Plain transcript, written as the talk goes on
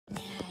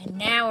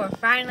we're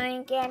finally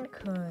in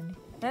Cancun.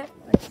 Let's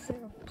see,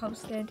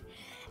 posted.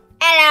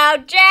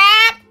 Hello,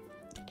 Jack!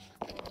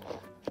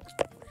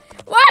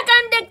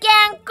 Welcome to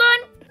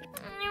Cancun!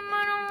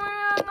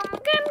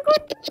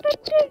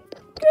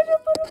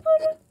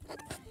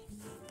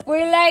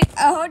 We like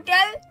a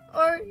hotel,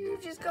 or you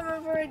just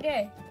coming for a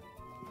day?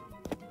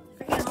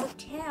 Freaking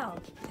hotel.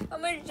 How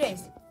many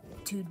days?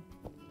 Two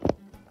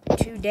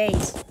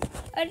days.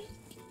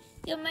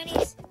 Your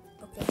money's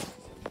okay.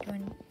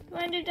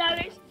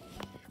 $200.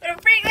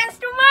 But freak, that's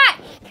too much.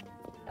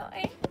 No,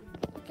 okay.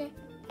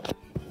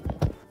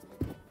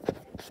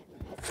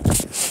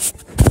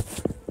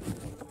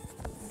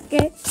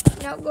 Okay.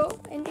 Now go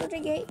into the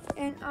gate,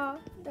 and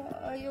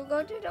you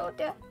go to the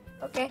hotel.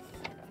 Okay.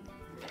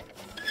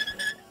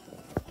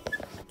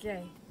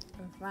 Okay.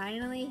 We're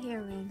finally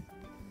here, man.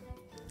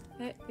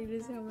 Hey, look at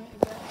this helmet I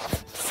got.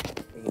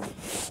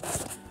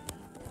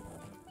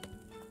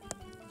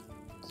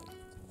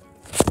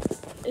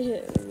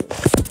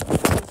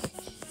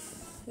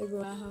 Look at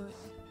my helmet.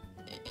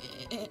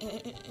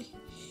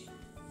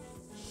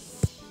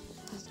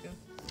 Let's go.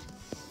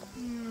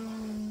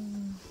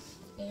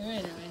 Hey,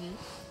 wait a minute.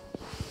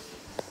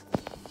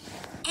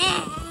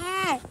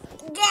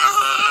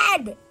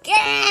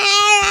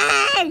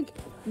 Gag!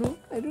 No,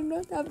 I do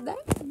not have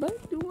that,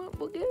 but do want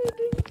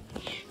spaghetti.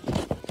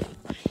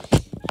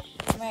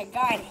 Oh my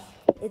god,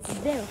 it's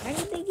them. How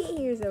did they get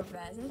here so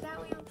fast? I thought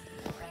we were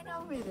right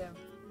over them.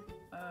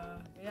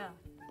 Yeah.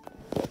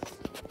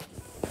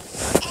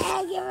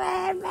 Hey, give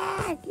it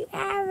back! You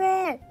have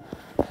it!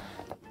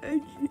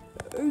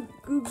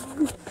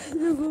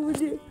 Look over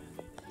there.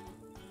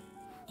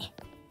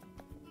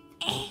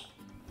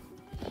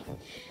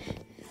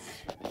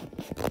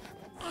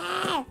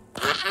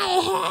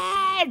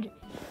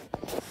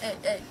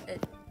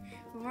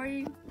 Before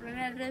you run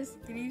at this,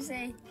 can you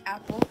say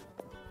apple?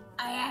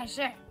 Oh yeah,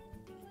 sure.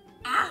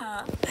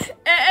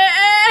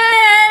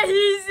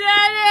 He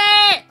said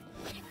it!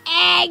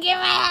 Hey, give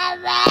my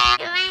hat back!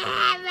 Give my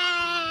hat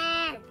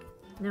back!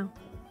 No.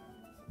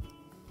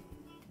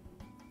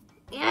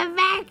 Give it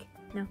back!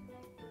 No.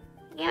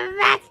 Give it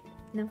back!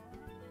 No.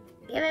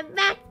 Give it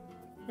back!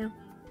 No.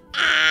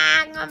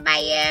 I'm gonna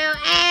bite you!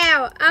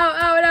 Ow!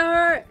 Ow, that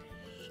hurt!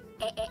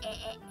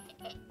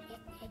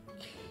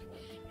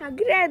 Now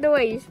get out of the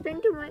way. You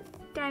spend too much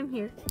time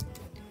here.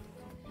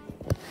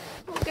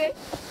 Okay.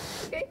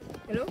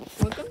 Hello.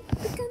 Welcome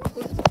to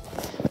Cancun.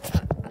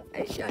 I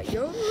shot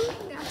your room.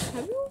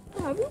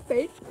 Now have you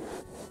paid?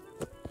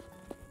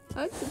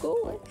 How's it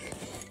going?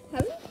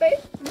 Have you paid?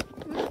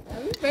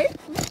 Have you paid?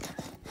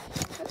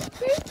 Have you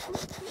paid?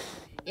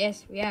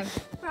 Yes, we have.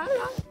 For how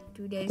long?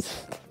 2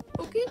 days.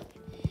 Okay.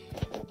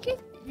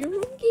 Your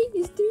room key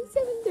is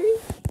 373.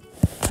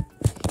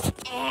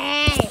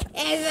 Hey,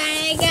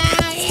 everybody go!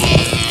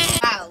 Yeah!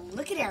 Wow,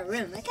 look at our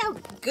room. Look how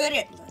good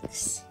it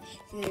looks.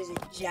 So there's a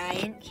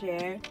giant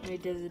chair.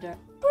 It does it up.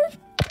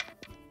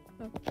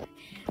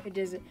 It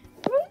does it.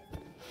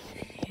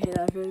 Yeah,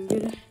 that feels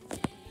good.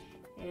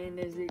 And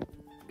there's a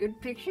good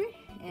picture.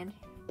 And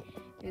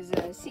there's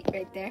a seat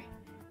right there.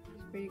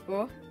 It's pretty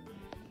cool.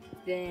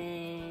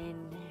 Then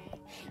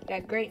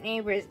got great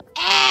neighbors.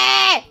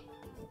 Hey!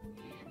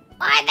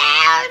 What the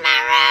hell does my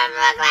room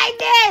look like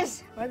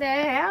this? What the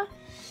hell?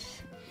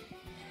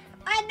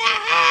 What the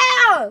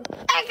hell?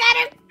 I got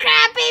a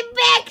crappy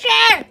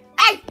picture!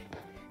 Hey!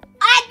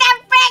 What the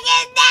frick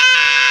is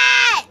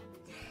that?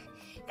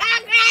 Got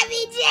a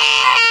crappy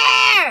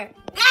chair!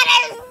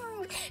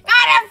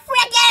 Got a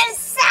freaking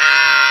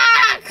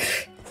sock!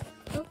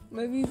 Oh,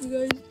 maybe you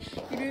guys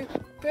didn't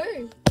pay.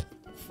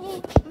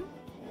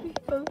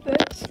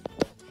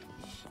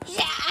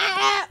 Shut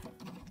up!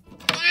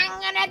 I'm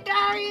gonna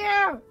tell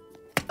you!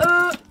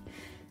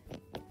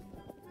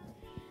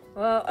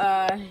 Well,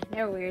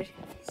 they're weird.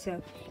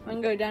 So,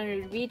 wanna go down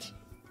to the beach?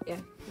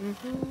 Yeah.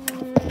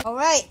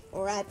 Alright,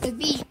 we're at the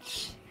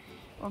beach.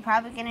 We're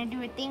probably gonna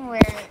do a thing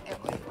where...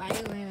 Why are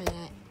you wearing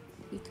that?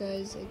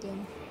 Because,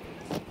 again...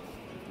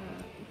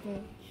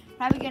 okay.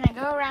 Probably gonna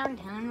go around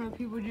town where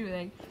people do,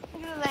 like...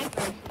 Look at the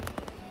lifeguard.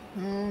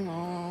 Oh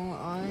no,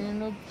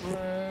 I'm a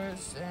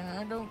person.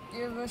 I don't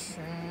give a shit.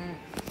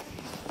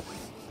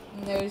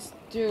 And there's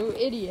two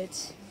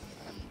idiots.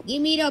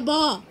 Give me the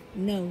ball.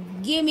 No.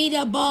 Give me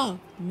the ball.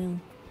 No.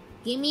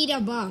 Give me the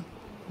ball.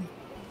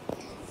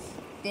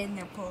 Then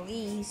the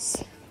police.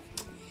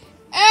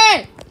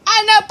 Hey!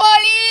 I'm the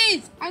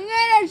police! I'm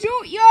gonna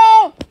shoot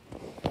you!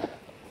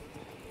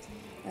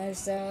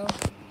 So,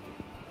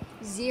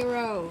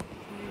 0.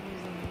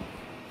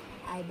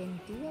 I've been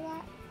through a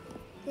lot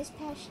this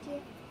past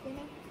year, you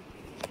know?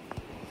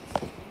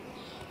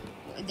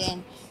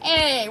 Then,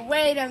 hey,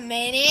 wait a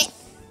minute.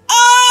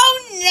 Oh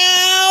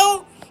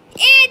no!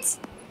 It's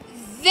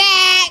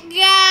that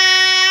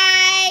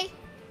guy!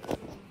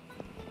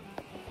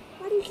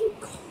 Why do you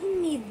keep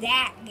calling me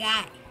that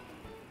guy?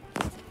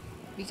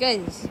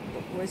 Because,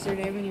 what's her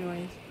name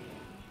anyways?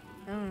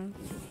 I don't know.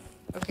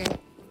 Okay.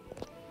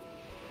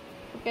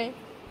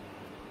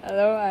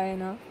 Hello, I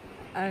know.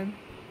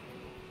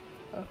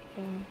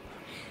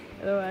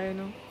 Hello, I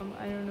know.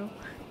 I don't know.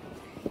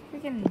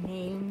 freaking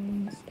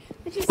names.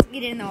 Let's just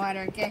get in the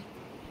water, okay?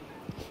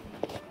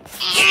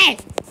 Hey!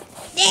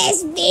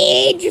 This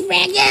beach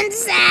freaking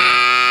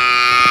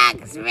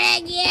sucks!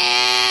 Frick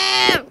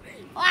you!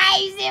 Why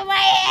is it my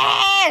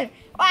head?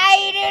 Why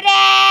you do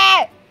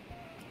that?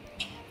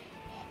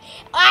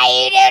 Why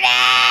you do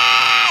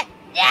that?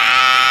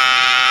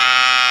 Ah!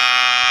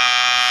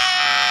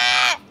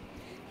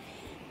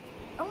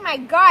 Oh my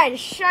God,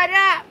 shut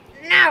up!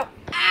 No!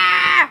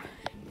 Ah!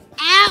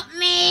 Help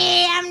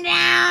me! I'm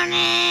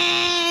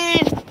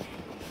drowning!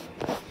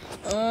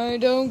 I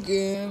don't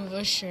give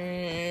a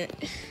shit.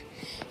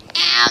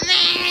 Help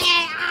me!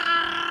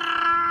 Ah!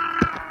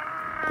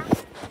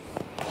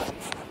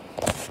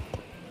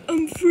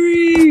 I'm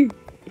free!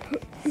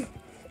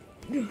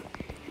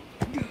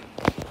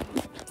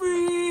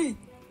 Free!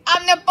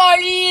 I'm the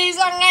police!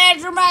 I'm gonna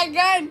answer my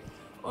gun!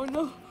 Oh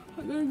no,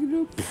 I gotta get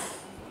up.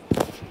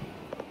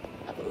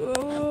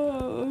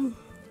 Oh.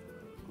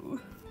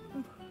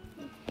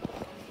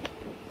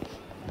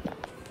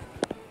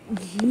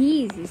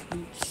 Jeez, this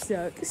beach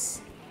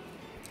sucks.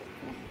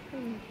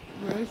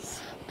 Gross.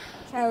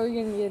 How are we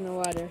gonna get in the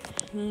water?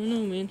 I don't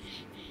know, man.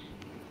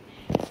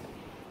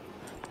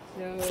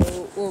 So,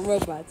 we're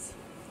robots.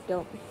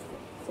 So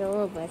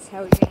robots, how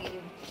are we gonna get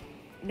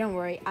in? Don't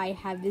worry, I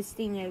have this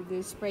thing that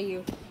will spray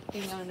you.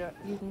 You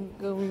can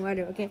go in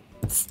water, okay?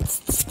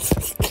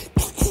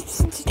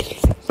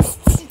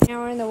 Now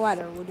we're in the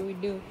water. What do we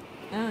do?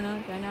 I don't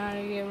know. Try not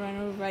to get run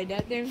over by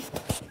that thing.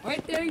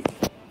 Right there.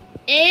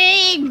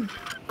 Hey,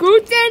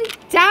 Guten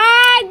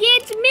Tag,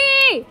 it's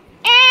me.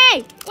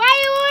 Hey, why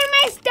are you in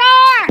my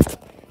store?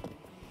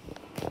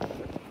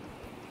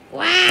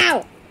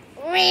 Wow,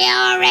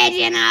 real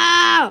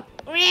original.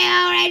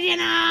 Real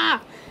original.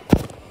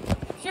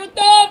 Shut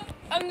up.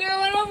 I'm gonna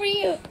run over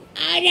you.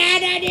 Oh, no,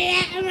 don't do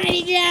that. I'm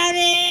already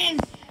drowning.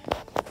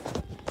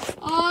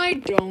 I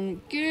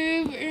don't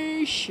give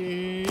a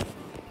shit.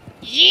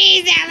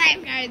 Jeez, that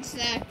lifeguard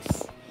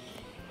sucks.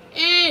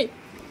 Hey,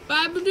 what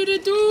happened to the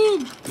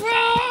tube?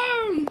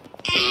 Boom!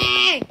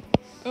 Hey!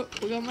 Oh,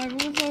 forgot my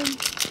phone.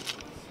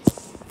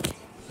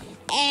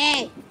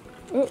 Hey!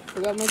 Oh,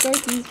 forgot my car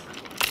keys.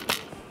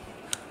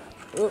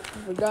 Oh,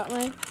 forgot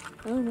my...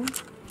 Oh, no.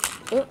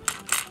 Oh.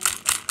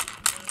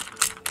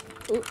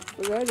 Oh,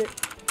 forgot it.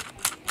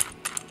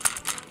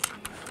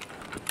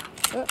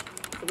 Oh,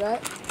 forgot.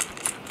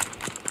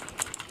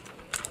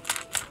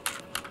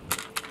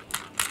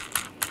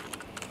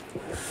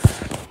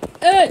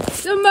 Hey,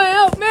 somebody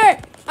help me!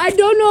 I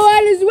don't know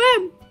how to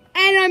swim,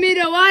 and I'm in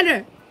the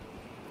water.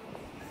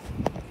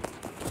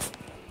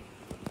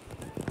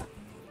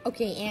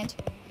 Okay, Ant.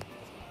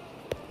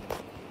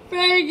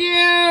 Thank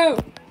you!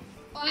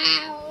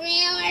 Wow,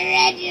 real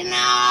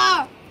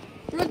original!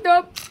 Look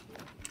up.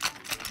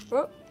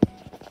 Oh,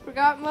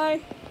 forgot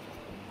my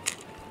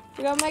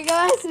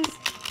glasses.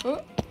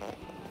 Oh,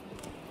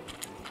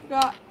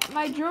 forgot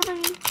my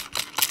German.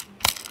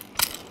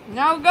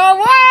 Now go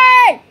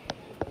away!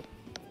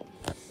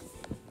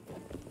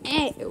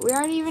 Hey, we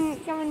aren't even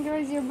coming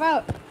towards your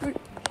boat.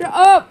 Shut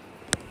up!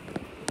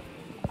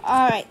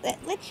 Alright,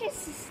 let's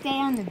just stay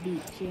on the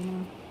beach, you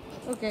know.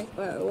 Okay,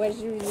 what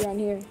should we do around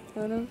here? I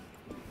don't know.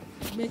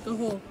 Make a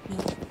hole.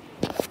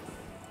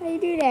 How do you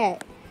do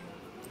that?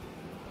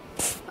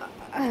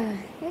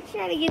 Let's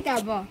try to get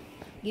that ball.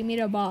 Give me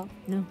the ball.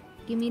 No.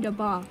 Give me the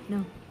ball.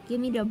 No. Give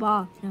me the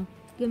ball. No.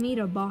 Give me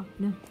the ball.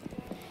 No.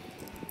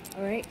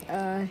 Alright,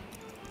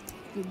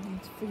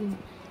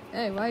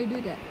 hey, why you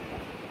do that?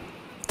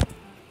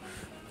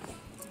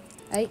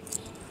 Hey,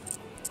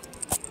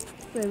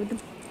 play with the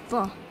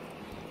ball.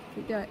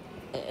 Hit that.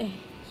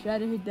 Try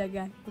to hit that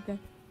guy. Okay.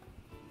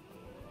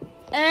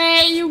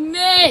 Hey, you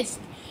missed.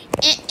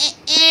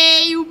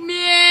 Hey, you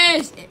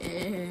missed.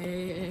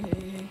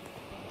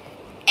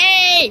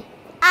 Hey,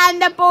 I'm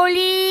the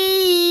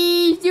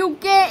police. You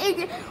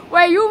can't.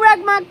 Well, you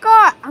wrecked my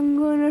car. I'm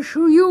gonna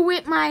shoot you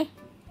with my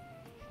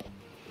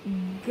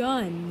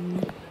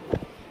gun.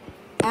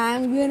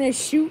 I'm gonna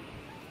shoot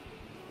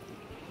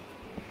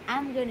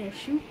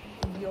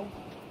your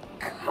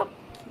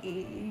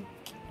cupcake.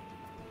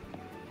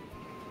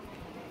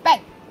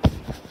 Bang!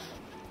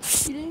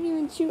 You didn't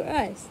even shoot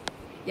us.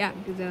 Yeah,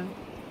 because I'm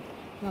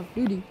off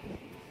duty.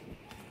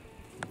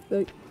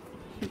 But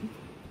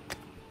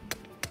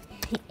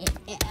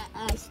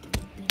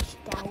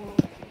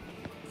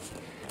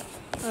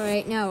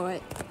alright, now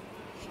what?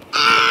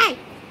 Ah!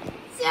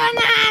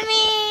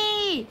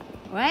 Tsunami!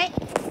 What?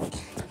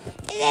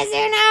 Is a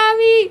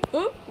tsunami?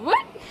 Oh,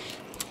 what?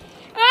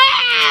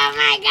 Oh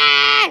my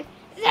God!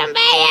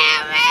 Somebody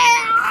help me!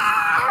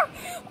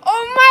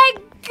 Oh my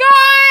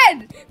God!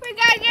 We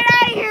gotta get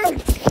out of here!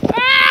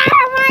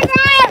 Oh my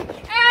God!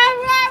 Oh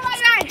my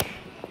God!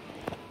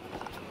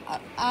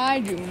 I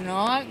do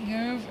not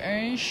give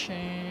a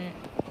shit.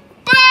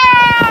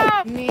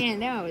 Boom! Man,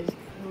 that was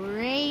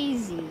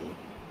crazy.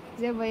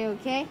 Is everybody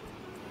okay?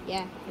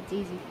 Yeah, it's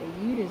easy for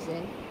you to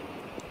say.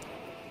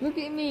 Look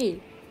at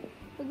me.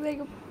 Look like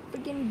a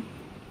freaking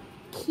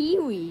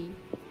kiwi.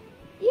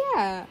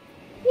 Yeah,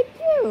 you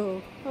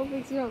do. I'll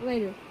fix it up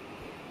later.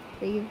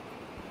 Thank you.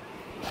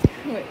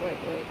 Wait.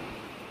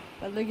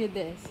 But look at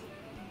this.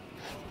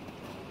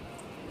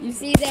 You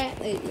see that?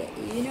 Like,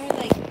 you know,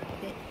 like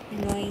the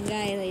annoying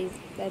guy like,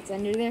 that's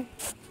under there?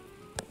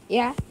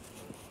 Yeah?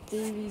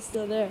 He's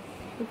still there.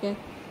 Okay.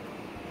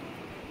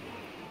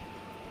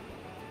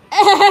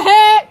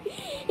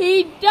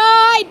 He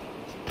died!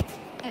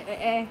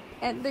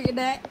 And look at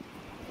that.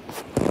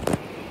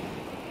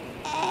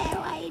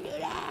 Why you do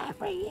that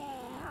for you?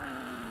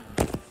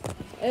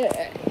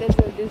 That's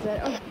what this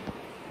said. Oh,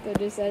 so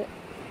this said.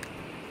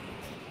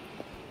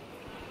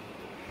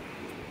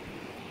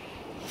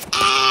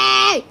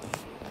 Hey!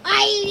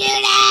 Why you do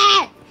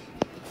that?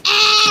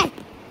 Hey!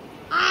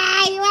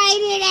 Why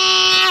you do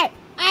that?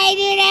 Why you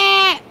do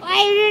that? Why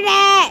you do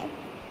that?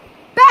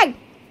 Bang!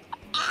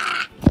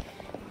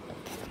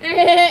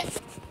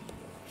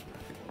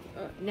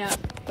 Oh, no.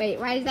 Wait,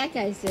 why is that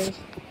guy safe?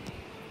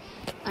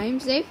 I am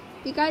safe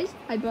because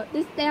I brought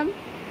this down.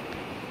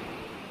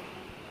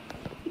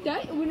 If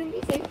that it wouldn't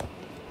be safe.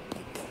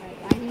 Alright,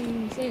 I didn't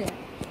even say that.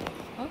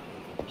 Oh,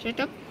 shut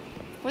up.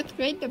 What's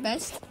grade the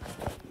best?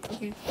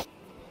 Okay.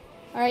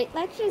 Alright,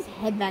 let's just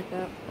head back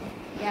up.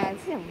 Yeah,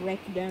 it's a wreck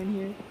down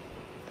here.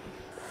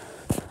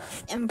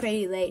 I'm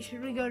pretty late.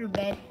 Should we go to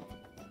bed?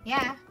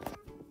 Yeah.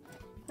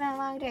 It's been a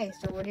long day,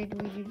 so what did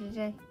we do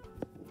today?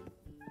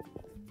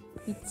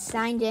 We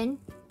signed in,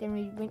 then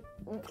we went.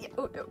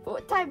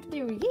 What time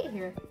did we get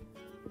here?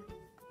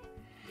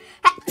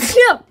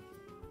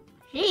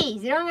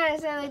 Jeez, you don't gotta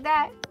say it like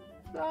that.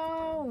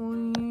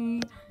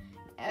 Sorry.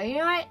 You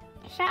know what?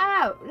 Shut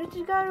up. Let's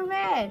just go to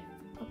bed.